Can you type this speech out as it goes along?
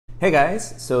Hey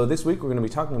guys, so this week we're going to be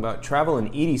talking about travel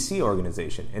and EDC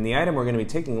organization, and the item we're going to be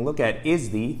taking a look at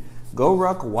is the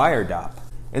Goruck Wire Dopp.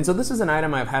 And so this is an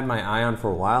item I've had my eye on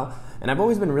for a while, and I've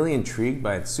always been really intrigued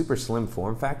by its super slim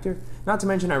form factor. Not to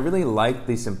mention I really like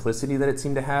the simplicity that it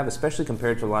seemed to have, especially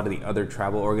compared to a lot of the other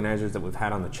travel organizers that we've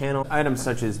had on the channel. Items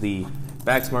such as the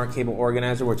BagSmart cable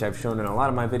organizer, which I've shown in a lot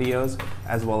of my videos,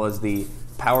 as well as the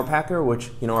Power Packer,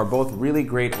 which are both really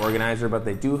great organizer, but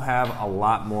they do have a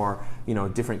lot more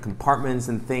different compartments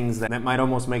and things that might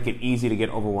almost make it easy to get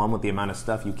overwhelmed with the amount of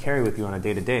stuff you carry with you on a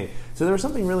day-to-day. So there was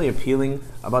something really appealing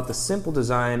about the simple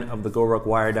design of the Goruck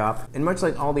Wire Dopp, and much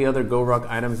like all the other Goruck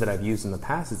items that I've used in the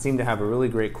past, it seemed to have a really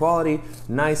great quality,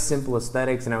 nice simple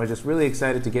aesthetics, and I was just really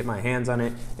excited to get my hands on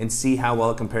it and see how well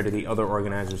it compared to the other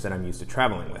organizers that I'm used to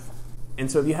traveling with. And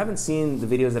so if you haven't seen the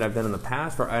videos that I've done in the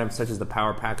past for items such as the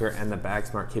Power Packer and the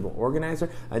BagSmart cable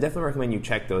organizer, I definitely recommend you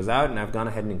check those out, and I've gone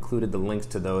ahead and included the links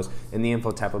to those in the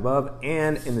info tab above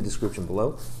and in the description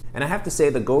below. And I have to say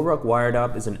the Goruck Wire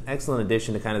Dopp is an excellent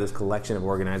addition to kind of this collection of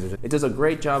organizers. It does a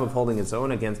great job of holding its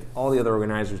own against all the other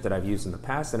organizers that I've used in the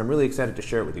past, and I'm really excited to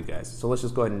share it with you guys. So let's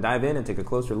just go ahead and dive in and take a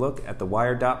closer look at the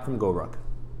Wire Dopp from Goruck.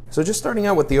 So just starting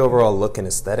out with the overall look and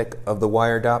aesthetic of the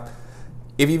Wire Dopp.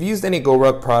 If you've used any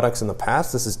Goruck products in the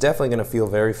past, this is definitely going to feel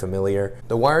very familiar.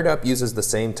 The Wire Dopp uses the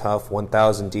same tough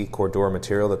 1000D Cordura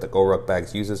material that the Goruck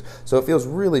bags uses, so it feels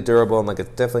really durable and like it's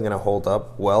definitely going to hold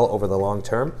up well over the long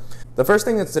term. The first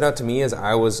thing that stood out to me as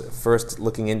I was first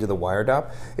looking into the Wire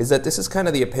Dopp is that this is kind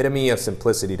of the epitome of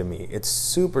simplicity to me. It's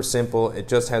super simple. It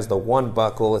just has the one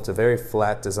buckle. It's a very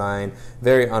flat design,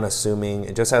 very unassuming.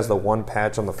 It just has the one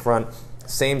patch on the front.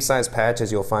 Same size patch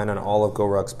as you'll find on all of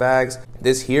Goruck's bags.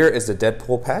 This here is the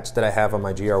Deadpool patch that I have on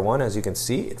my GR1. As you can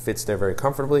see, it fits there very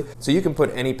comfortably. So you can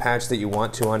put any patch that you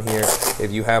want to on here.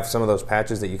 If you have some of those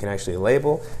patches that you can actually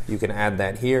label, you can add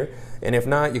that here. And if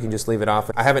not, you can just leave it off.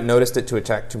 I haven't noticed it to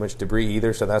attract too much debris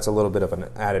either, so that's a little bit of an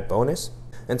added bonus.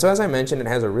 And so as I mentioned, it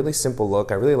has a really simple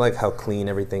look. I really like how clean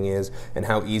everything is and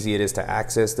how easy it is to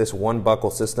access. This one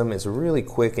buckle system is really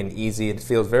quick and easy. It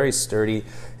feels very sturdy.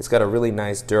 It's got a really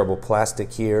nice durable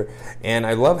plastic here. And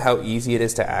I love how easy it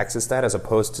is to access that as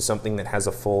opposed to something that has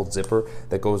a full zipper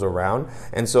that goes around.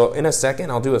 And so in a second,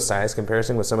 I'll do a size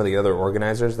comparison with some of the other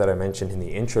organizers that I mentioned in the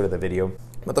intro to the video.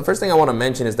 But the first thing I want to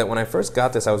mention is that when I first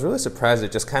got this, I was really surprised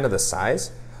at just kind of the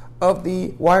size of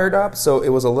the Wire Dopp. So it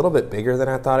was a little bit bigger than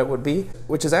I thought it would be,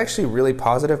 which is actually really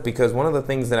positive because one of the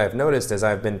things that I've noticed as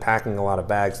I've been packing a lot of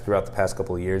bags throughout the past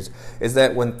couple of years is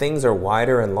that when things are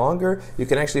wider and longer, you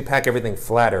can actually pack everything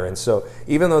flatter. And so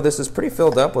even though this is pretty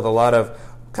filled up with a lot of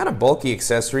kind of bulky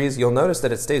accessories, you'll notice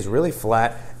that it stays really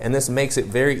flat, and this makes it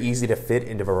very easy to fit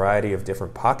into a variety of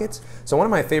different pockets. So one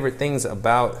of my favorite things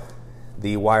about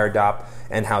the Wire Dopp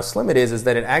and how slim it is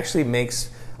that it actually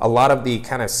makes a lot of the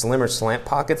kind of slimmer slant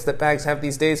pockets that bags have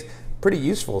these days pretty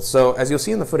useful. So as you'll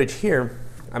see in the footage here,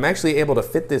 I'm actually able to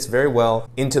fit this very well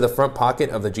into the front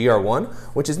pocket of the GR1,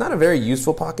 which is not a very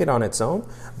useful pocket on its own,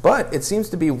 but it seems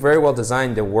to be very well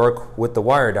designed to work with the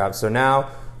Wire Dopp. So now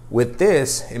with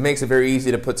this, it makes it very easy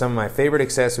to put some of my favorite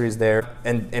accessories there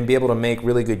and be able to make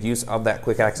really good use of that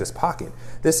quick access pocket.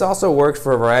 This also works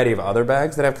for a variety of other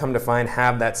bags that I've come to find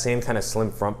have that same kind of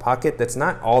slim front pocket that's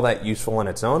not all that useful on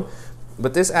its own,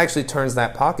 but this actually turns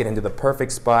that pocket into the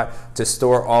perfect spot to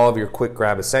store all of your quick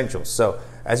grab essentials. So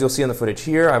as you'll see in the footage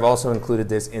here, I've also included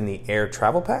this in the Air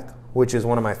Travel Pack, which is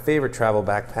one of my favorite travel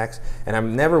backpacks, and I've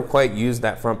never quite used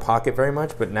that front pocket very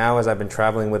much, but now as I've been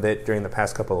traveling with it during the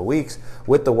past couple of weeks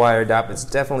with the Wire Dopp, it's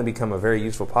definitely become a very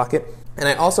useful pocket. And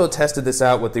I also tested this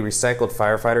out with the Recycled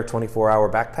Firefighter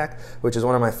 24-hour backpack, which is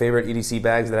one of my favorite EDC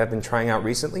bags that I've been trying out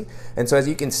recently. And so as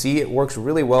you can see, it works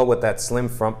really well with that slim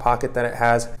front pocket that it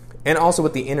has, and also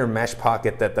with the inner mesh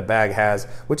pocket that the bag has,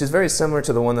 which is very similar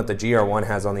to the one that the GR1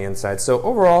 has on the inside. So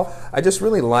overall, I just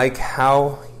really like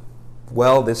how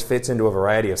well this fits into a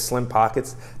variety of slim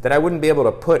pockets that I wouldn't be able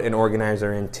to put an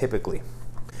organizer in typically.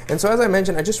 And so as I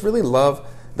mentioned, I just really love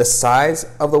the size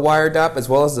of the Wire Dopp as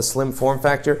well as the slim form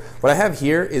factor. What I have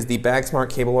here is the BagSmart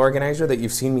cable organizer that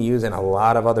you've seen me use in a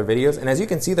lot of other videos, and as you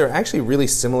can see, they're actually really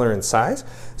similar in size.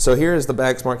 So here is the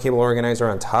BagSmart cable organizer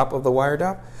on top of the Wire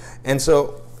Dopp, and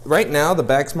so right now, the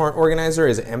BagSmart organizer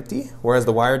is empty, whereas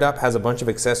the Wire Dopp has a bunch of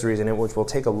accessories in it, which we'll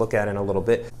take a look at in a little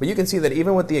bit. But you can see that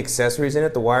even with the accessories in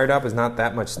it, the Wire Dopp is not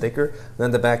that much thicker than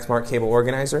the BagSmart cable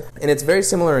organizer, and it's very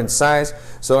similar in size.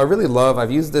 So I really love, I've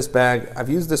used this bag, I've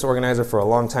used this organizer for a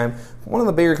long time. One of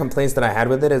the bigger complaints that I had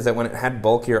with it is that when it had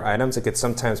bulkier items, it could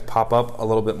sometimes pop up a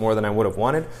little bit more than I would have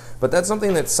wanted. But that's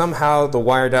something that somehow the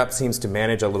Wire Dopp seems to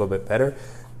manage a little bit better.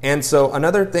 And so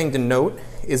another thing to note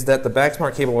is that the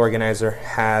BagSmart cable organizer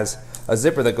has a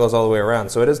zipper that goes all the way around.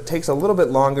 So it takes a little bit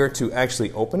longer to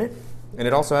actually open it, and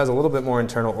it also has a little bit more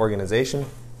internal organization.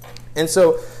 And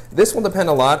so this will depend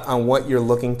a lot on what you're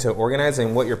looking to organize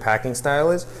and what your packing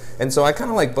style is. And so I kind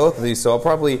of like both of these, so I'll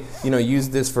probably use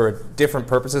this for different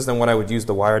purposes than what I would use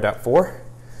the Wire Dopp for.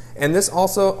 And this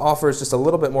also offers just a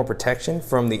little bit more protection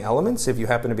from the elements if you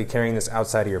happen to be carrying this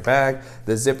outside of your bag.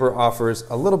 The zipper offers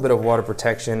a little bit of water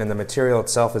protection, and the material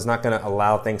itself is not going to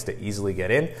allow things to easily get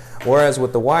in. Whereas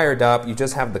with the Wire Dopp, you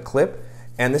just have the clip,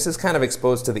 and this is kind of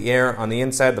exposed to the air. On the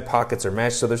inside, the pockets are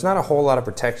meshed, so there's not a whole lot of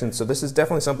protection. So this is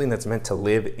definitely something that's meant to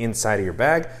live inside of your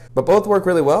bag. But both work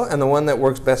really well, and the one that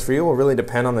works best for you will really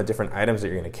depend on the different items that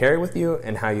you're going to carry with you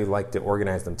and how you like to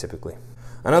organize them typically.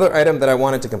 Another item that I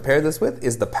wanted to compare this with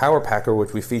is the Power Packer,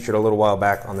 which we featured a little while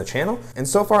back on the channel. And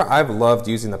so far, I've loved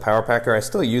using the Power Packer. I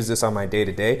still use this on my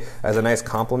day-to-day as a nice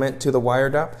complement to the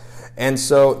Wire Dopp. And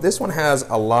so this one has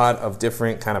a lot of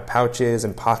different kind of pouches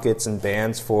and pockets and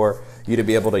bands for you to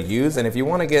be able to use. And if you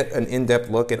want to get an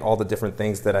in-depth look at all the different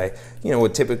things that I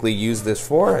would typically use this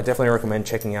for, I definitely recommend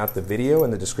checking out the video in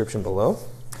the description below.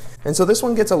 And so this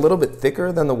one gets a little bit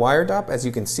thicker than the Wire Dopp, as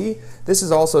you can see. This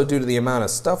is also due to the amount of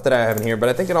stuff that I have in here, but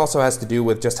I think it also has to do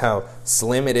with just how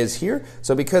slim it is here.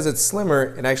 So because it's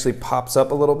slimmer, it actually pops up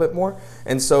a little bit more.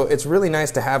 And so it's really nice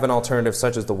to have an alternative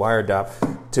such as the Wire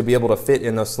Dopp to be able to fit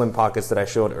in those slim pockets that I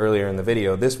showed earlier in the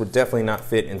video. This would definitely not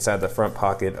fit inside the front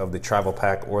pocket of the Travel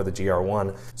Pack or the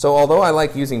GR1. So although I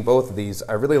like using both of these,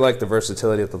 I really like the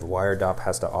versatility that the Wire Dopp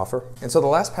has to offer. And so the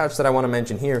last pouch that I want to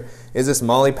mention here is this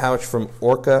Molly pouch from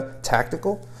Orca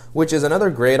Tactical, which is another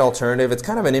great alternative. It's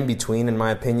kind of an in-between, in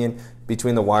my opinion,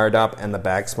 between the Wire Dopp and the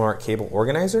Bag Smart cable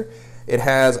organizer. It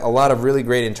has a lot of really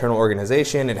great internal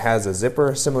organization. It has a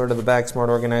zipper similar to the Bag Smart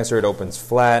organizer. It opens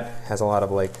flat, has a lot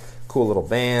of like cool little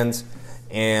bands,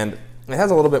 and it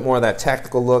has a little bit more of that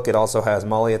tactical look. It also has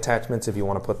Molly attachments if you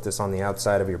want to put this on the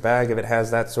outside of your bag, if it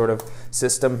has that sort of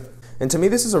system. And to me,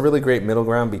 this is a really great middle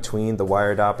ground between the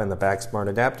Wire Dopp and the Bag Smart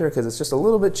adapter, because it's just a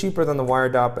little bit cheaper than the Wire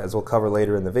Dopp, as we'll cover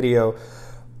later in the video.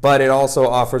 But it also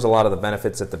offers a lot of the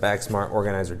benefits that the Bag Smart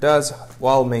organizer does,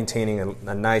 while maintaining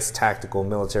a nice tactical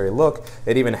military look.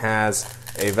 It even has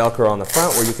a Velcro on the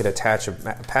front where you could attach a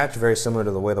patch very similar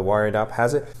to the way the Wire Dopp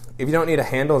has it. If you don't need to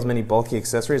handle as many bulky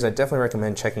accessories, I definitely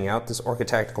recommend checking out this Orca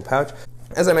Tactical pouch.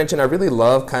 As I mentioned, I really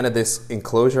love kind of this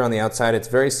enclosure on the outside. It's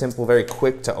very simple, very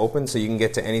quick to open, so you can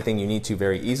get to anything you need to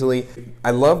very easily.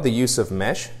 I love the use of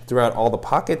mesh throughout all the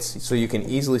pockets, so you can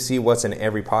easily see what's in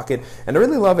every pocket. And I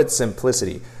really love its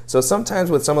simplicity. So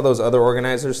sometimes with some of those other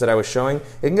organizers that I was showing,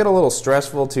 it can get a little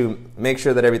stressful to make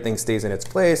sure that everything stays in its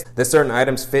place, that certain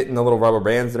items fit in the little rubber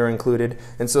bands that are included.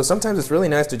 And so sometimes it's really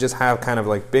nice to just have kind of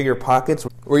like bigger pockets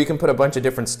where you can put a bunch of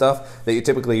different stuff that you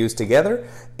typically use together,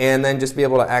 and then just be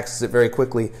able to access it very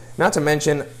quickly. Not to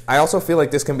mention, I also feel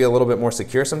like this can be a little bit more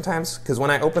secure sometimes, because when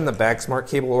I open the Bag Smart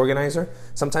cable organizer,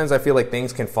 sometimes I feel like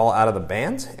things can fall out of the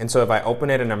band, and so if I open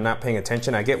it and I'm not paying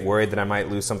attention, I get worried that I might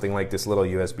lose something like this little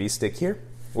USB stick here.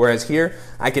 Whereas here,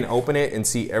 I can open it and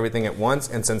see everything at once,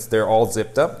 and since they're all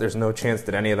zipped up, there's no chance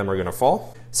that any of them are going to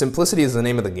fall. Simplicity is the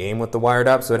name of the game with the Wire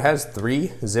Dopp, so it has 3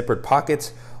 zippered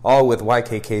pockets, all with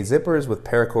YKK zippers with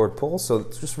paracord pulls, so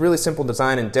it's just really simple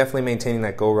design and definitely maintaining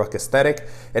that Goruck aesthetic.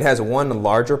 It has one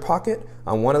larger pocket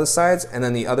on one of the sides, and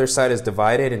then the other side is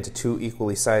divided into 2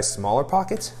 equally sized smaller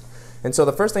pockets. And so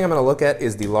the first thing I'm going to look at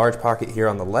is the large pocket here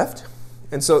on the left.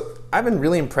 And so I've been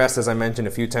really impressed, as I mentioned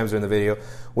a few times during the video,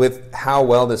 with how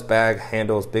well this bag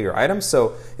handles bigger items.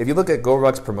 So if you look at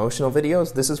Goruck's promotional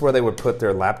videos, this is where they would put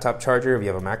their laptop charger if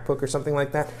you have a MacBook or something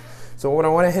like that. So what I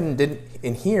went ahead and did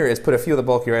in here is put a few of the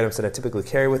bulkier items that I typically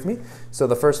carry with me. So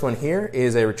the first one here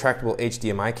is a retractable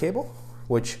HDMI cable,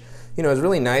 which is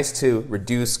really nice to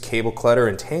reduce cable clutter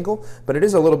and tangle, but it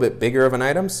is a little bit bigger of an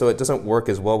item, so it doesn't work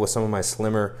as well with some of my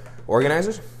slimmer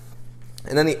organizers.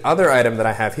 And then the other item that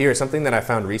I have here is something that I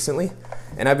found recently,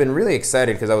 and I've been really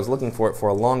excited because I was looking for it for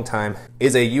a long time,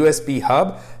 is a USB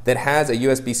hub that has a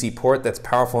USB-C port that's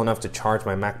powerful enough to charge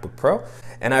my MacBook Pro.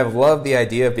 And I've loved the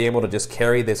idea of being able to just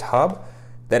carry this hub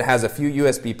that has a few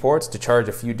USB ports to charge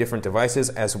a few different devices,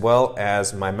 as well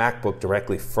as my MacBook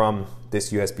directly from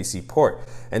this USB-C port.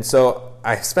 And so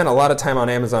I spent a lot of time on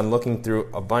Amazon looking through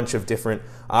a bunch of different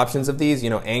options of these.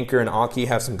 Anker and Aukey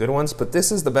have some good ones, but this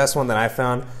is the best one that I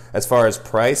found as far as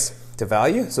price to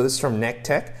value. So this is from Neck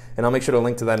Tech, and I'll make sure to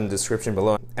link to that in the description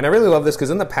below. And I really love this because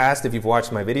in the past, if you've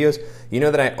watched my videos, you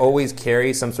know that I always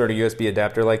carry some sort of USB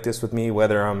adapter like this with me,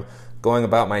 whether I'm going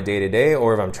about my day-to-day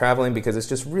or if I'm traveling, because it's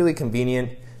just really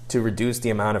convenient to reduce the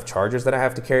amount of chargers that I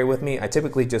have to carry with me. I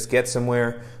typically just get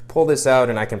somewhere, pull this out,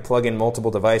 and I can plug in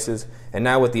multiple devices. And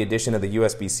now with the addition of the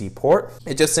USB-C port,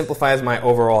 it just simplifies my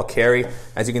overall carry.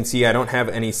 As you can see, I don't have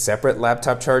any separate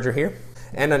laptop charger here.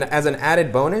 And as an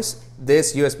added bonus,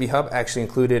 this USB hub actually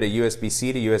included a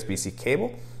USB-C to USB-C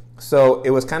cable. So it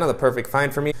was kind of the perfect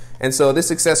find for me. And so this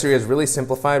accessory has really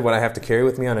simplified what I have to carry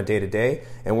with me on a day-to-day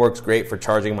and works great for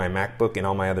charging my MacBook and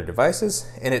all my other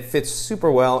devices. And it fits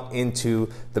super well into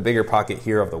the bigger pocket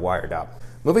here of the Wire Dopp.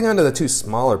 Moving on to the two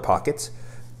smaller pockets.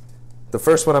 The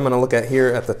first one I'm going to look at here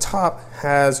at the top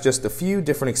has just a few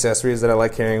different accessories that I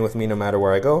like carrying with me no matter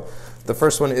where I go. The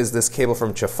first one is this cable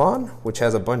from Chiffon, which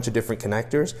has a bunch of different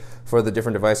connectors for the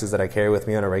different devices that I carry with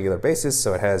me on a regular basis.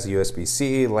 So it has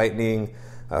USB-C, Lightning,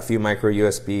 a few micro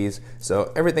USBs, so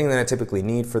everything that I typically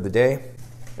need for the day.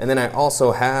 And then I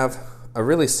also have a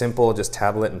really simple just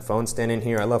tablet and phone stand in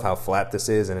here. I love how flat this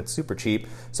is and it's super cheap,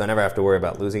 so I never have to worry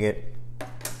about losing it.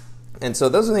 And so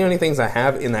those are the only things I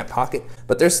have in that pocket,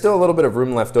 but there's still a little bit of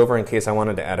room left over in case I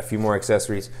wanted to add a few more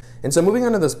accessories. And so moving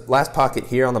on to this last pocket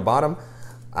here on the bottom,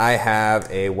 I have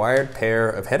a wired pair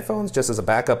of headphones just as a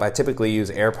backup. I typically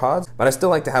use AirPods, but I still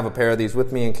like to have a pair of these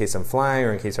with me in case I'm flying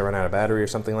or in case I run out of battery or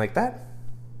something like that.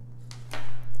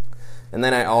 And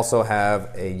then I also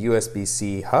have a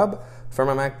USB-C hub for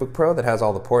my MacBook Pro that has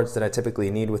all the ports that I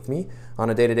typically need with me on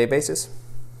a day-to-day basis.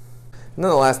 And then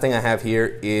the last thing I have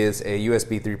here is a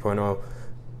USB 3.0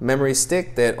 memory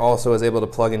stick that also is able to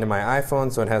plug into my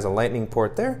iPhone, so it has a Lightning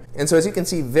port there. And so as you can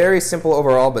see, very simple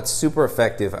overall, but super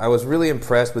effective. I was really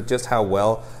impressed with just how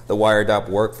well the Wire Dopp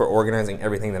worked for organizing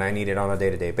everything that I needed on a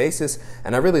day-to-day basis.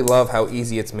 And I really love how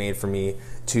easy it's made for me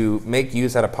to make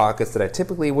use out of pockets that I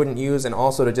typically wouldn't use, and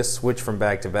also to just switch from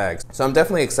bag to bag. So I'm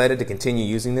definitely excited to continue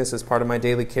using this as part of my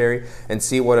daily carry and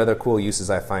see what other cool uses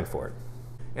I find for it.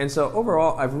 And so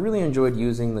overall, I've really enjoyed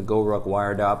using the Goruck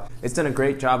Wire Dopp. It's done a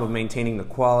great job of maintaining the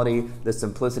quality, the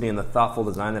simplicity, and the thoughtful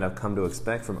design that I've come to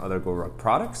expect from other Goruck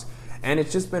products. And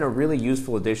it's just been a really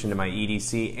useful addition to my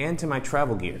EDC and to my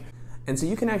travel gear. And so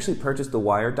you can actually purchase the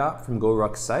Wire Dopp from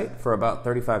Goruck's site for about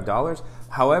 $35.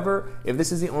 However, if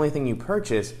this is the only thing you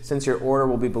purchase, since your order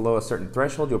will be below a certain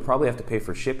threshold, you'll probably have to pay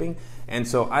for shipping. And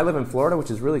so I live in Florida, which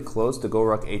is really close to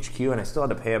Goruck HQ, and I still had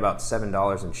to pay about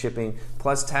 $7 in shipping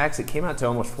plus tax. It came out to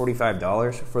almost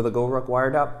 $45 for the Goruck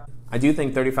Wire Dopp. I do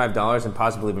think $35 and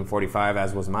possibly even $45,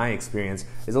 as was my experience,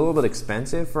 is a little bit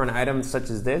expensive for an item such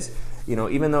as this. You know,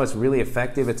 even though it's really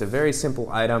effective, it's a very simple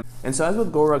item. And so as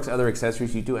with Goruck's other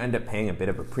accessories, you do end up paying a bit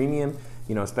of a premium,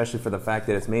 you know, especially for the fact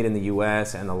that it's made in the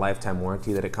US and the lifetime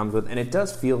warranty that it comes with. And it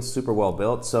does feel super well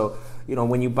built. So, you know,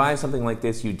 when you buy something like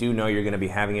this, you do know you're going to be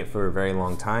having it for a very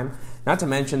long time. Not to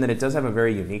mention that it does have a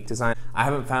very unique design. I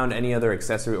haven't found any other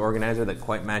accessory organizer that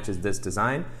quite matches this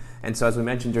design. And so as we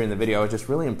mentioned during the video, I was just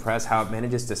really impressed how it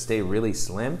manages to stay really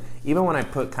slim, even when I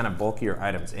put kind of bulkier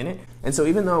items in it. And so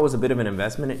even though it was a bit of an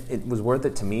investment, it was worth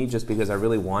it to me just because I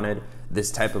really wanted this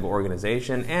type of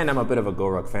organization. And I'm a bit of a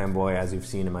Goruck fanboy, as you've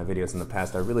seen in my videos in the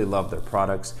past. I really love their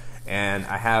products, and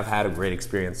I have had a great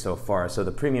experience so far. So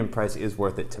the premium price is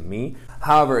worth it to me.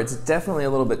 However, it's definitely a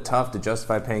little bit tough to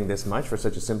justify paying this much for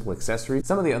such a simple accessory.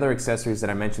 Some of the other accessories that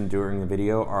I mentioned during the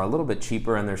video are a little bit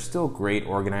cheaper, and they're still great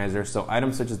organizers. So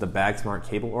items such as the BagSmart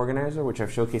cable organizer, which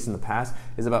I've showcased in the past,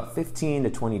 is about $15 to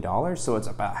 $20. So it's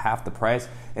about half the price,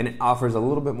 and it offers a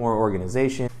little bit more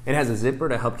organization. It has a zipper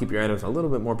to help keep your items a little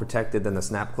bit more protected than the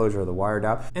snap closure of the Wire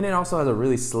Dopp, and it also has a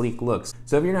really sleek look.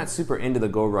 So if you're not super into the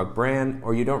Goruck brand,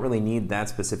 or you don't really need that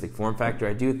specific form factor,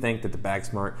 I do think that the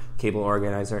BagSmart cable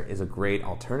organizer is a great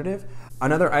alternative.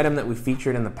 Another item that we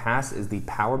featured in the past is the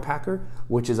Power Packer,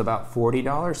 which is about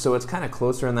 $40, so it's kind of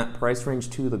closer in that price range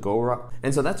to the Goruck.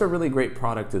 And so that's a really great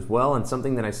product as well, and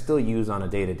something that I still use on a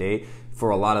day-to-day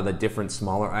for a lot of the different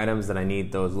smaller items that I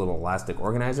need those little elastic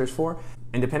organizers for.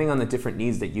 And depending on the different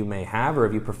needs that you may have, or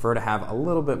if you prefer to have a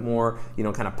little bit more, you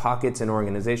know, kind of pockets and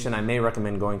organization, I may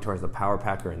recommend going towards the Power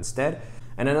Packer instead.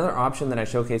 And another option that I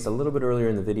showcased a little bit earlier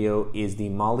in the video is the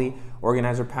Molly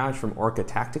organizer pouch from Orca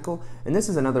Tactical. And this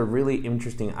is another really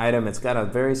interesting item. It's got a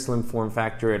very slim form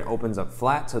factor. It opens up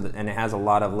flat, and it has a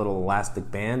lot of little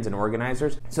elastic bands and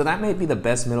organizers. So that may be the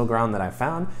best middle ground that I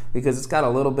found, because it's got a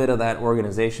little bit of that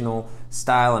organizational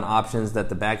style and options that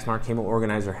the BagSmart cable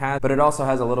organizer has, but it also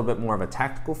has a little bit more of a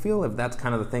tactical feel, if that's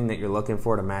kind of the thing that you're looking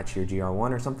for to match your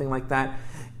GR1 or something like that.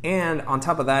 And on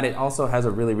top of that, it also has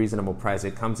a really reasonable price.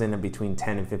 It comes in between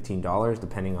 $10 and $15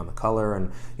 depending on the color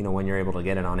and when you're able to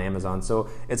get it on Amazon. So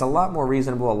it's a lot more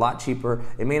reasonable, a lot cheaper.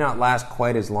 It may not last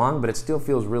quite as long, but it still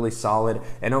feels really solid.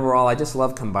 And overall, I just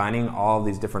love combining all of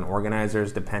these different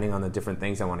organizers depending on the different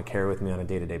things I want to carry with me on a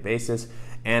day-to-day basis.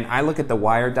 And I look at the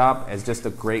Wire Dopp as just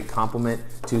a great complement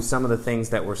to some of the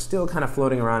things that were still kind of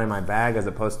floating around in my bag as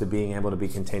opposed to being able to be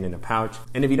contained in a pouch.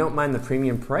 And if you don't mind the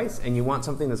premium price and you want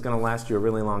something that's going to last you a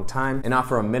really long time and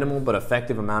offer a minimal but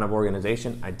effective amount of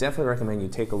organization, I definitely recommend you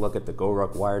take a look at the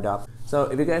Goruck Wire Dopp. So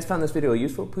if you guys found this video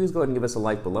useful, please go ahead and give us a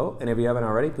like below. And if you haven't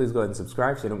already, please go ahead and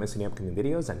subscribe so you don't miss any upcoming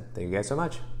videos. And thank you guys so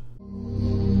much.